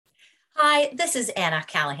Hi, this is Anna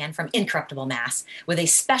Callahan from Incorruptible Mass with a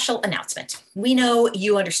special announcement. We know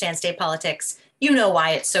you understand state politics. You know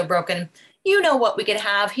why it's so broken. You know what we could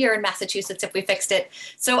have here in Massachusetts if we fixed it.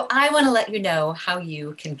 So I want to let you know how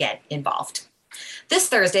you can get involved. This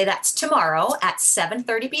Thursday, that's tomorrow at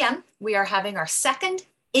 7:30 p.m., we are having our second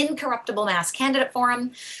Incorruptible Mass Candidate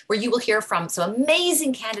Forum, where you will hear from some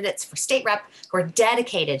amazing candidates for state rep who are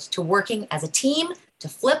dedicated to working as a team to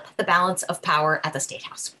flip the balance of power at the State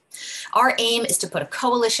House. Our aim is to put a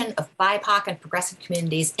coalition of BIPOC and progressive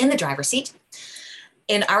communities in the driver's seat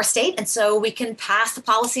in our state, and so we can pass the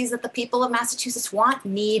policies that the people of Massachusetts want,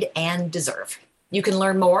 need, and deserve. You can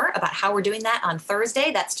learn more about how we're doing that on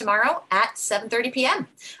Thursday, that's tomorrow, at 7:30 p.m.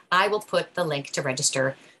 I will put the link to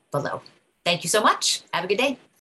register below. Thank you so much. Have a good day.